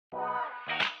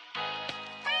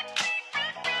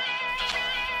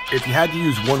If you had to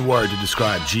use one word to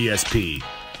describe GSP,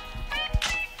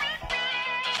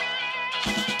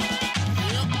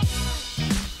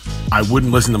 I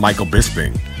wouldn't listen to Michael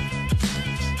Bisping.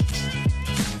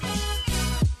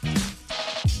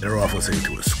 They're off listening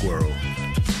to a squirrel.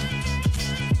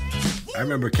 I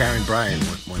remember Karen Bryant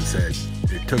once said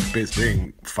it took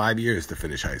Bisping 5 years to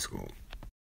finish high school.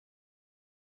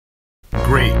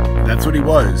 Great, that's what he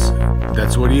was.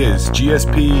 That's what he is.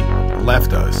 GSP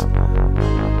left us,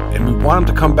 and we want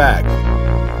him to come back.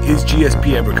 Is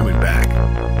GSP ever coming back?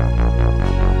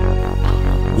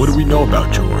 What do we know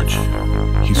about George?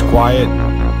 He's quiet,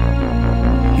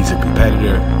 he's a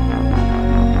competitor,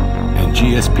 and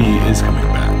GSP is coming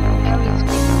back.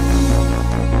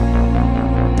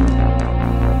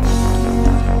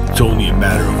 It's only a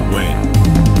matter of when.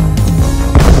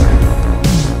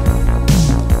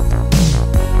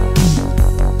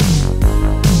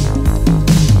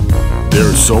 There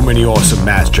are so many awesome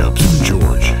matchups for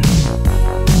George.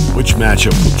 Which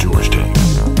matchup will George take?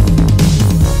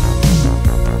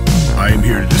 I am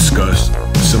here to discuss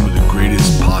some of the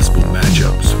greatest possible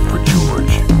matchups for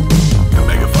George, the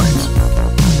Megafights.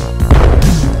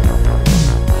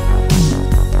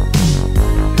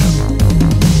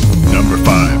 Number 5.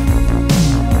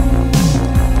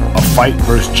 A fight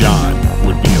versus John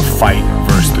would be a fight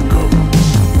versus the GOAT.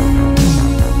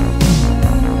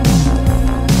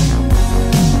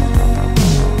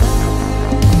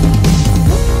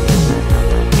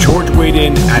 George weighed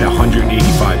in at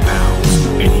 185 pounds,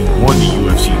 and he won the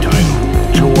UFC title.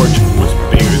 George was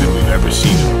bigger than we've ever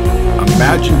seen him.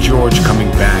 Imagine George coming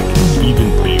back even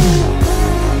bigger.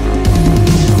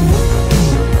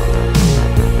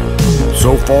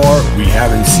 So far, we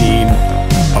haven't seen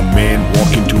a man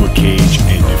walk into a cage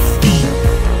and defeat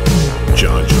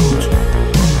Jon Jones.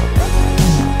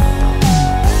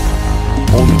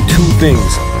 Only 2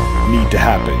 things need to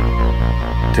happen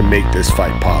to make this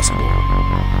fight possible.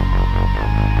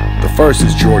 The first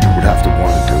is George would have to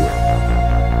want to do it.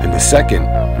 And the second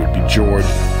would be George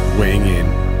weighing in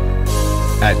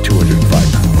at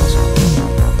 205 pounds.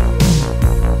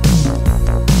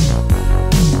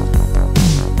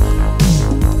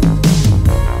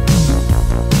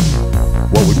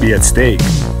 What would be at stake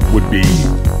would be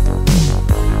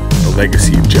the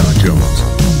legacy of Jon Jones.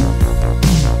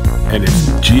 And if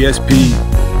GSP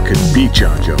could beat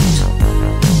Jon Jones,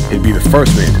 he'd be the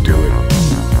first man to do it.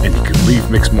 And he could leave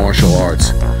mixed martial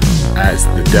arts as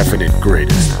the definite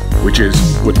greatest, which is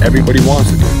what everybody wants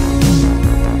to do.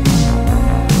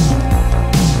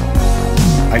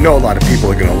 I know a lot of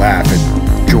people are going to laugh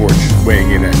at George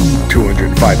weighing in at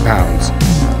 205 pounds,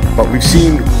 but we've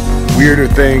seen weirder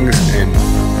things, and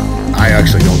I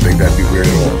actually don't think that'd be weird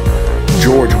at all.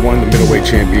 George won the middleweight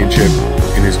championship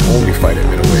in his only fight at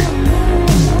middleweight,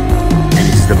 and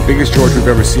he's the biggest George we've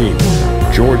ever seen.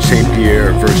 George St.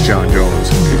 Pierre versus Jon Jones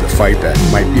is a fight that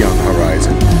might be on the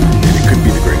horizon, and it could be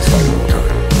the greatest fight of all time.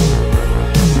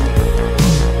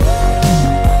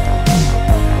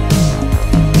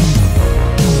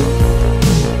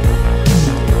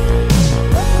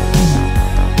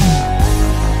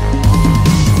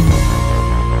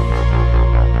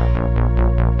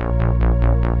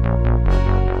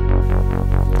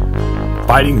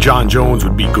 Fighting Jon Jones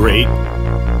would be great,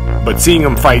 but seeing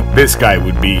him fight this guy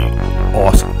would be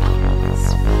awesome.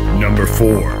 Number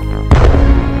 4.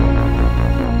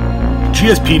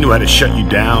 GSP knew how to shut you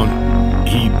down.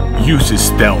 He used his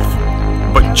stealth.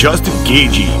 But Justin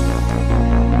Gaethje,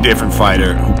 different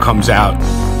fighter who comes out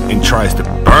and tries to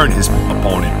burn his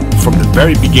opponent from the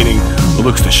very beginning,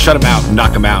 looks to shut him out and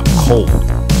knock him out cold.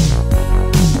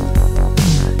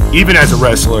 Even as a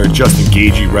wrestler, Justin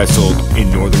Gaethje wrestled in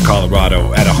Northern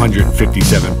Colorado at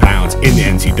 157 pounds in the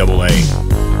NCAA.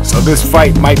 So this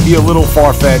fight might be a little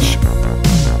far-fetched,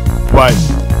 but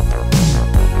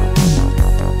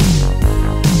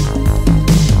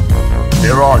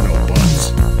there are no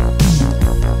buts.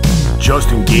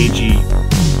 Justin Gaethje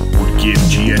would give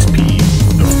GSP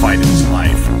the fight of his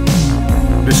life.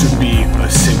 This would be a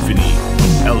symphony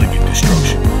of elegant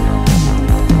destruction.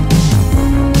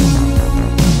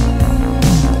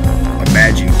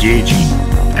 Imagine Gaethje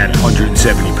at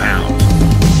 170 pounds.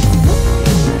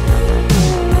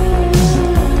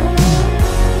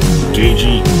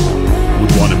 Gaethje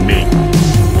would want to make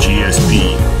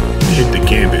GSP hit the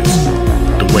canvas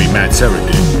the way Matt Serra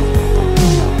did.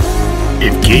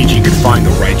 If Gaethje could find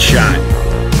the right shot,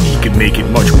 he could make it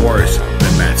much worse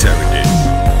than Matt Serra did.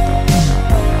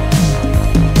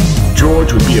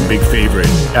 George would be a big favorite.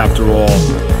 After all,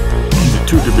 he's a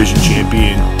 2-division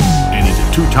champion, and he's a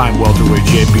 2-time welterweight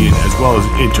champion as well as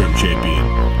interim champion.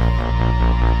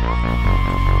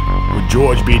 Would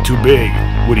George be too big?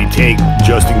 Would he take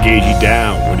Justin Gaethje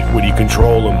down? Would he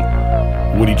control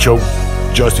him? Would he choke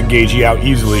Justin Gaethje out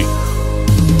easily?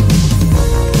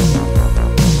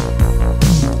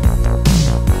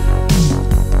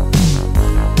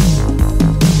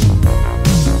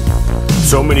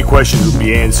 So many questions would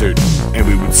be answered, and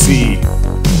we would see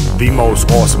the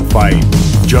most awesome fight.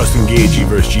 Justin Gaethje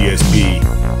versus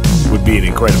GSP would be an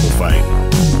incredible fight.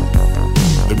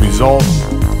 The result,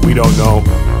 we don't know,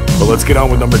 but let's get on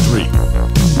with number 3.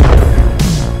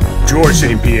 George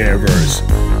St. Pierre versus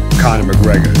Conor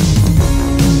McGregor.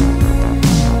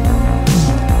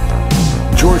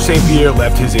 George St. Pierre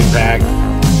left his impact.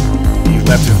 He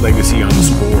left his legacy on the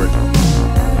sport.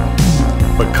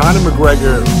 But Conor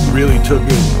McGregor really took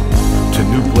it to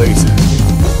new places.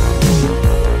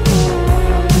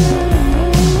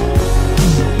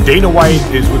 Dana White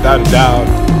is without a doubt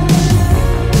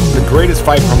the greatest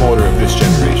fight promoter of this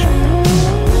generation.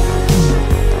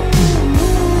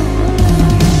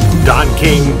 Don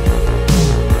King,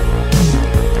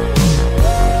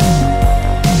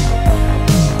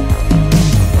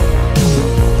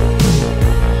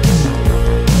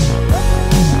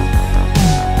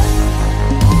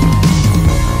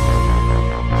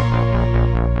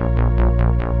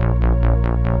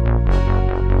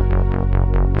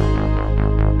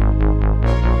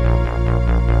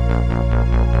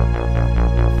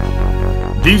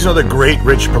 these are the great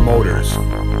rich promoters.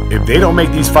 If they don't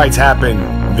make these fights happen,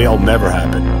 they'll never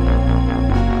happen.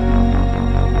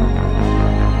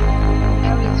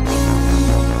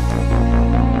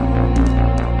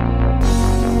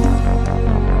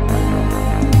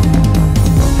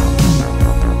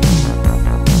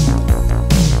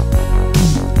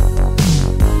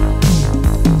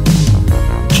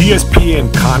 GSP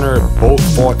and Conor both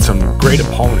fought some great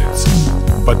opponents,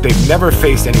 but they've never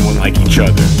faced anyone like each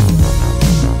other.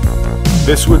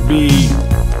 This would be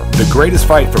the greatest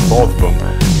fight for both of them,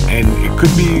 and it could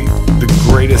be the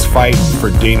greatest fight for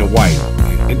Dana White.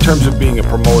 In terms of being a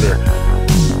promoter,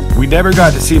 we never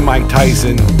got to see Mike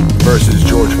Tyson versus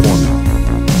George Foreman.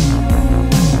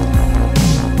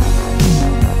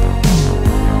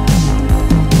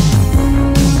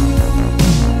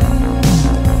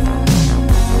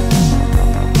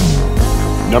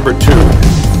 Number 2.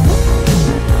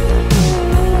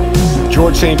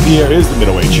 George St. Pierre is the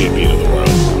middleweight champion of the world.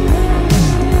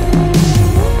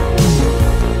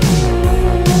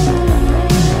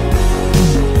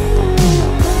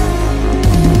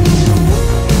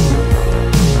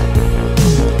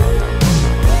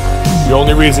 The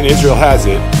only reason Israel has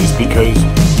it is because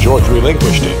George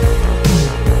relinquished it.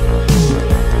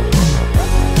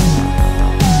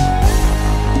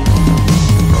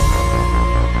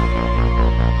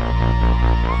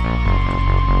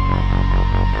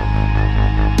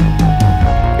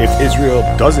 If Israel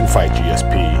doesn't fight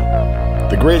GSP,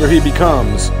 the greater he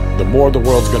becomes, the more the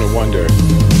world's going to wonder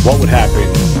what would happen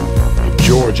if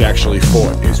George actually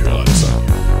fought Israel Adesanya.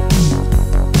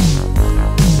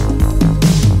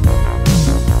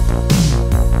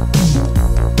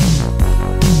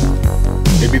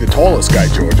 He'd be the tallest guy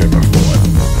George ever fought,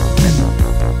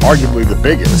 and arguably the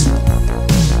biggest,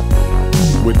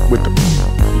 with the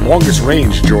longest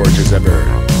range George has ever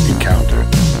encountered.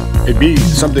 It'd be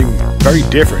something very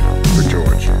different for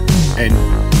George, and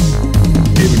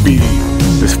it would be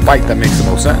this fight that makes the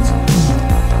most sense.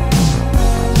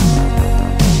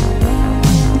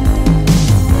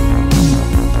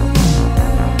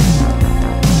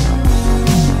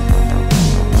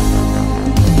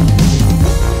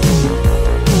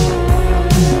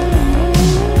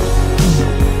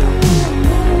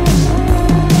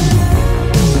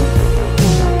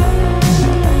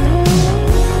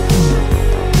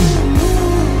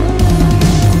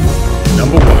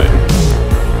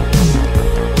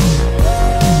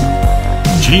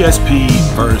 Gsp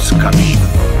versus Khabib.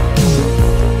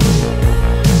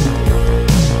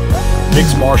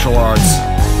 Mixed martial arts,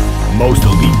 most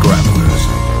elite grapplers.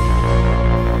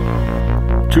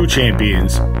 2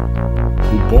 champions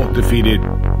who both defeated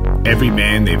every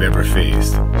man they've ever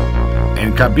faced.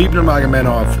 And Khabib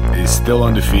Nurmagomedov is still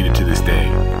undefeated to this day.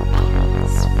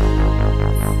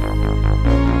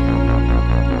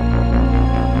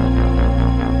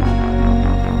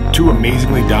 Two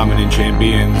amazingly dominant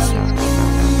champions.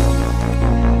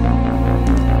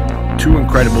 2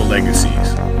 incredible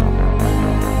legacies.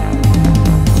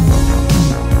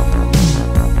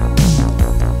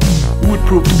 Who would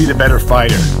prove to be the better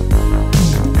fighter?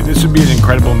 And this would be an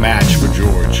incredible match for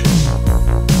George.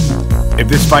 If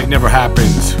this fight never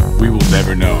happens, we will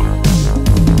never know.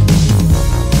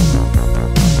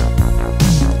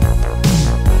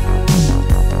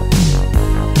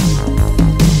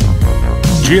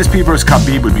 GSP versus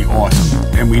Khabib would be awesome,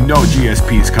 and we know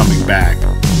GSP is coming back.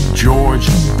 George,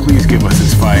 please give us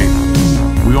this fight.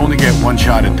 We only get one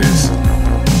shot at this.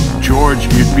 George,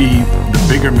 you'd be the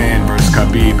bigger man versus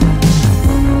Khabib,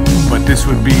 but this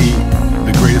would be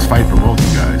the greatest fight for both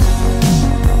you guys.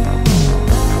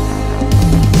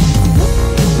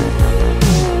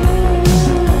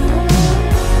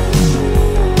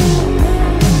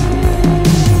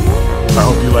 I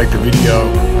hope you liked the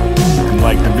video. And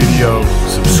like the video,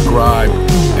 subscribe,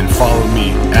 and follow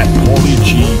me at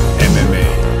PaulieG MMA.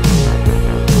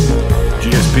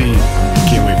 GSP.